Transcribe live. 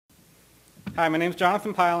Hi, my name is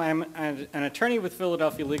Jonathan Pyle. I'm an attorney with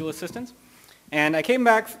Philadelphia Legal Assistance. And I came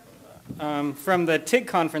back from the TIG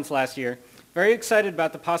conference last year very excited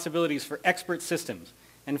about the possibilities for expert systems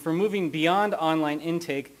and for moving beyond online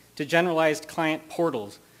intake to generalized client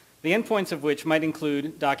portals, the endpoints of which might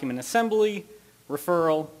include document assembly,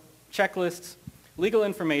 referral, checklists, legal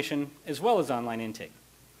information, as well as online intake.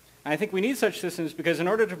 And I think we need such systems because in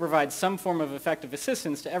order to provide some form of effective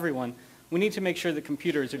assistance to everyone, we need to make sure that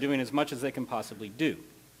computers are doing as much as they can possibly do.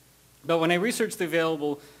 But when I researched the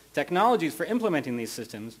available technologies for implementing these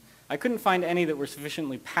systems, I couldn't find any that were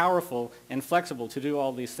sufficiently powerful and flexible to do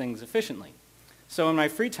all these things efficiently. So in my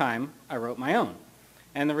free time, I wrote my own.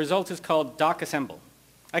 And the result is called Docassemble.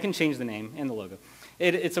 I can change the name and the logo.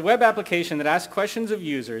 It's a web application that asks questions of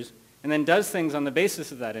users and then does things on the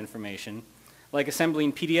basis of that information, like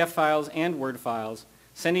assembling PDF files and Word files,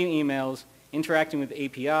 sending emails, interacting with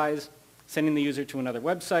APIs, sending the user to another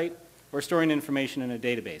website, or storing information in a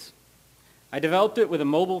database. I developed it with a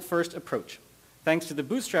mobile-first approach. Thanks to the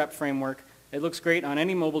Bootstrap framework, it looks great on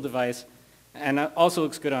any mobile device and also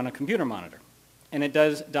looks good on a computer monitor. And it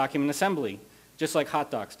does document assembly, just like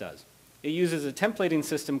HotDocs does. It uses a templating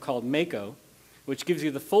system called Mako, which gives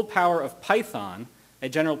you the full power of Python, a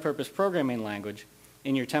general-purpose programming language,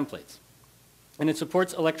 in your templates. And it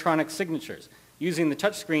supports electronic signatures. Using the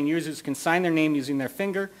touchscreen, users can sign their name using their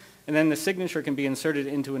finger, and then the signature can be inserted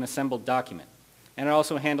into an assembled document. And it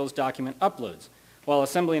also handles document uploads. While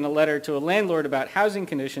assembling a letter to a landlord about housing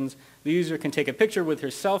conditions, the user can take a picture with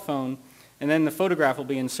her cell phone, and then the photograph will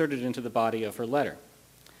be inserted into the body of her letter.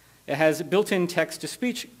 It has built-in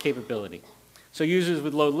text-to-speech capability. So users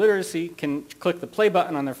with low literacy can click the play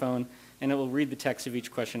button on their phone, and it will read the text of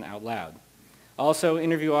each question out loud. Also,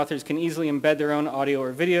 interview authors can easily embed their own audio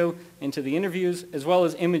or video into the interviews, as well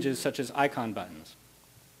as images such as icon buttons.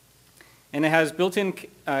 And it has built-in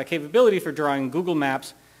capability for drawing Google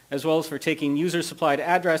Maps, as well as for taking user-supplied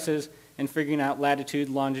addresses and figuring out latitude,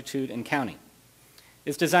 longitude, and county.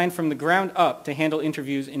 It's designed from the ground up to handle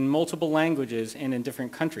interviews in multiple languages and in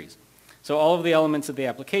different countries. So all of the elements of the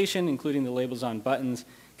application, including the labels on buttons,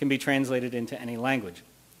 can be translated into any language.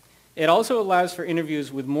 It also allows for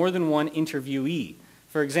interviews with more than one interviewee.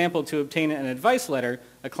 For example, to obtain an advice letter,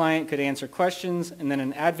 a client could answer questions, and then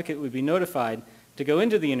an advocate would be notified to go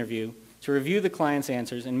into the interview to review the client's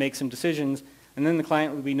answers and make some decisions, and then the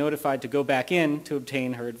client would be notified to go back in to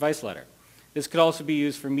obtain her advice letter. This could also be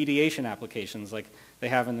used for mediation applications like they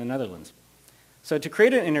have in the Netherlands. So to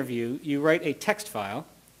create an interview, you write a text file,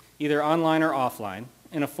 either online or offline,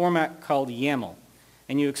 in a format called YAML,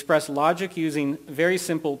 and you express logic using very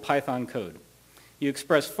simple Python code. You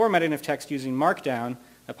express formatting of text using Markdown,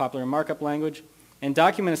 a popular markup language, and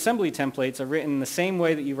document assembly templates are written in the same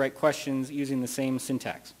way that you write questions using the same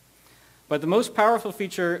syntax. But the most powerful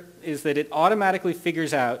feature is that it automatically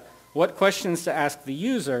figures out what questions to ask the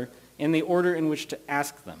user in the order in which to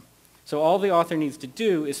ask them. So all the author needs to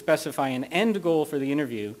do is specify an end goal for the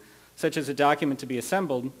interview, such as a document to be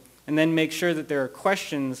assembled, and then make sure that there are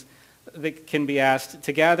questions that can be asked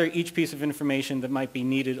to gather each piece of information that might be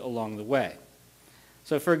needed along the way.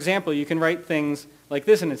 So for example, you can write things like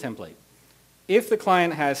this in a template. If the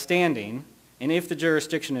client has standing, and if the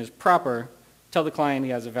jurisdiction is proper, tell the client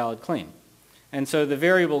he has a valid claim. And so the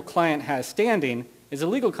variable client has standing is a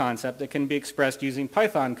legal concept that can be expressed using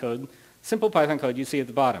Python code, simple Python code you see at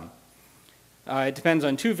the bottom. It depends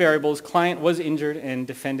on two variables, client was injured and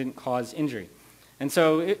defendant caused injury. And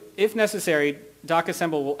so if necessary,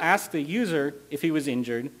 Docassemble will ask the user if he was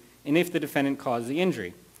injured and if the defendant caused the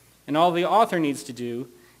injury. And all the author needs to do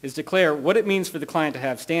is declare what it means for the client to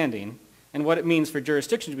have standing and what it means for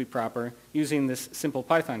jurisdiction to be proper using this simple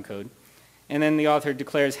Python code. And then the author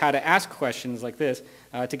declares how to ask questions like this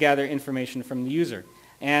to gather information from the user.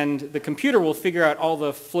 And the computer will figure out all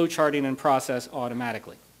the flow charting and process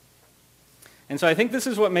automatically. And so I think this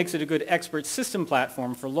is what makes it a good expert system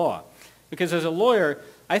platform for law. Because as a lawyer,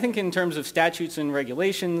 I think in terms of statutes and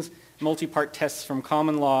regulations, multi-part tests from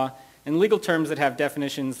common law, and legal terms that have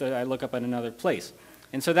definitions that I look up at another place.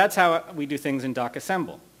 And so that's how we do things in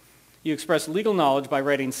Docassemble. You express legal knowledge by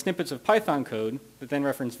writing snippets of Python code that then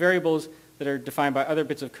reference variables that are defined by other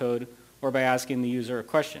bits of code or by asking the user a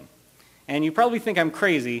question. And you probably think I'm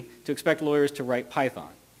crazy to expect lawyers to write Python.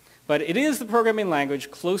 But it is the programming language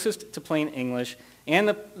closest to plain English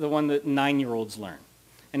and the one that 9-year-olds learn.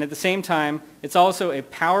 And at the same time, it's also a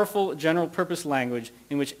powerful general-purpose language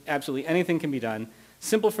in which absolutely anything can be done,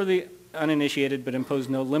 simple for the uninitiated but impose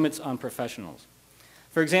no limits on professionals.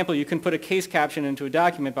 For example, you can put a case caption into a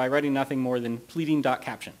document by writing nothing more than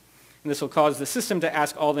pleading.caption. And this will cause the system to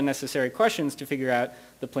ask all the necessary questions to figure out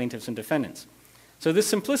the plaintiffs and defendants. So this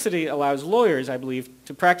simplicity allows lawyers, I believe,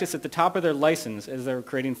 to practice at the top of their license as they're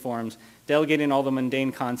creating forms, delegating all the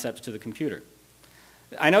mundane concepts to the computer.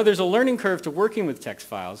 I know there's a learning curve to working with text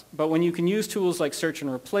files, but when you can use tools like search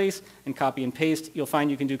and replace and copy and paste, you'll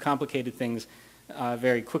find you can do complicated things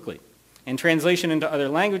very quickly. And translation into other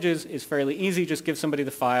languages is fairly easy. Just give somebody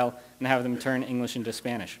the file and have them turn English into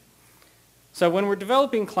Spanish. So when we're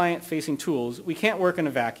developing client-facing tools, we can't work in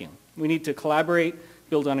a vacuum. We need to collaborate,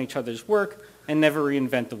 build on each other's work, and never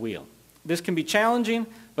reinvent the wheel. This can be challenging,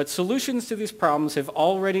 but solutions to these problems have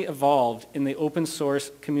already evolved in the open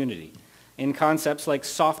source community in concepts like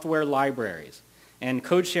software libraries and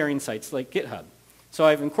code sharing sites like GitHub. So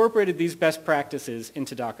I've incorporated these best practices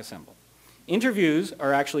into Docassemble. Interviews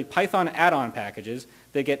are actually Python add-on packages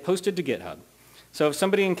that get posted to GitHub. So if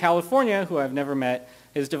somebody in California, who I've never met,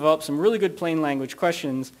 has developed some really good plain language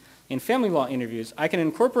questions in family law interviews, I can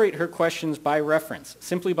incorporate her questions by reference,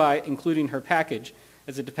 simply by including her package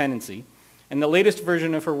as a dependency, and the latest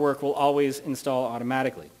version of her work will always install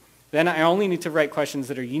automatically. Then I only need to write questions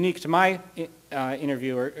that are unique to my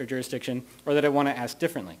interview or jurisdiction, or that I want to ask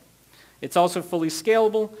differently. It's also fully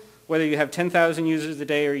scalable, whether you have 10,000 users a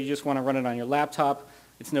day or you just want to run it on your laptop.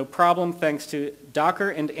 It's no problem thanks to Docker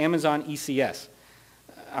and Amazon ECS.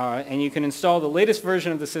 And you can install the latest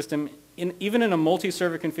version of the system even in a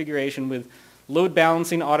multi-server configuration with load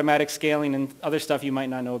balancing, automatic scaling, and other stuff you might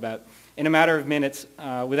not know about in a matter of minutes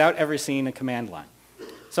without ever seeing a command line.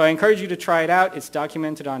 So I encourage you to try it out. It's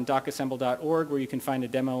documented on docassemble.org where you can find a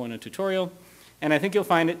demo and a tutorial. And I think you'll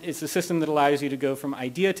find it's a system that allows you to go from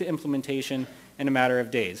idea to implementation in a matter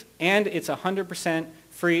of days. And it's 100%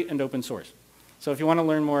 free and open source. So if you want to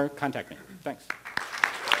learn more, contact me. Thanks.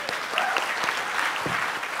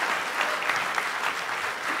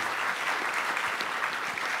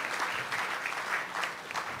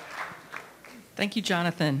 Thank you,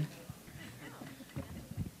 Jonathan.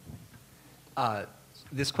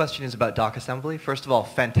 This question is about Docassembly. First of all,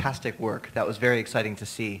 fantastic work. That was very exciting to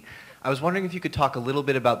see. I was wondering if you could talk a little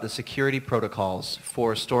bit about the security protocols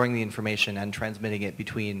for storing the information and transmitting it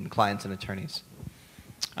between clients and attorneys.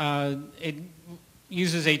 It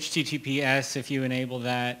uses HTTPS if you enable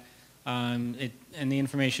that, and the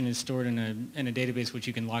information is stored in a database which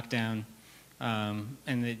you can lock down, and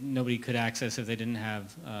that nobody could access if they didn't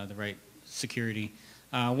have the right security.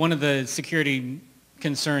 One of the security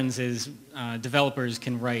concerns is developers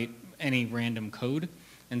can write any random code,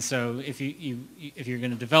 and so if you're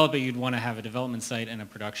going to develop it, you'd want to have a development site and a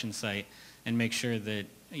production site, and make sure that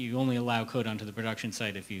you only allow code onto the production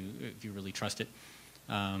site if you really trust it.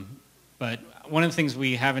 But one of the things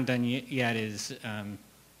we haven't done yet is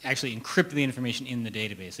actually encrypt the information in the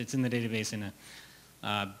database. It's in the database in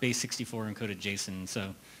a base64 encoded JSON,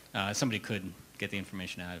 so somebody could get the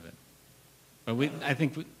information out of it. But I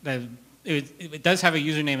think that it does have a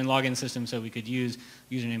username and login system, so we could use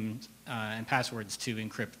usernames and passwords to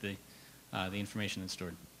encrypt the information that's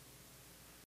stored.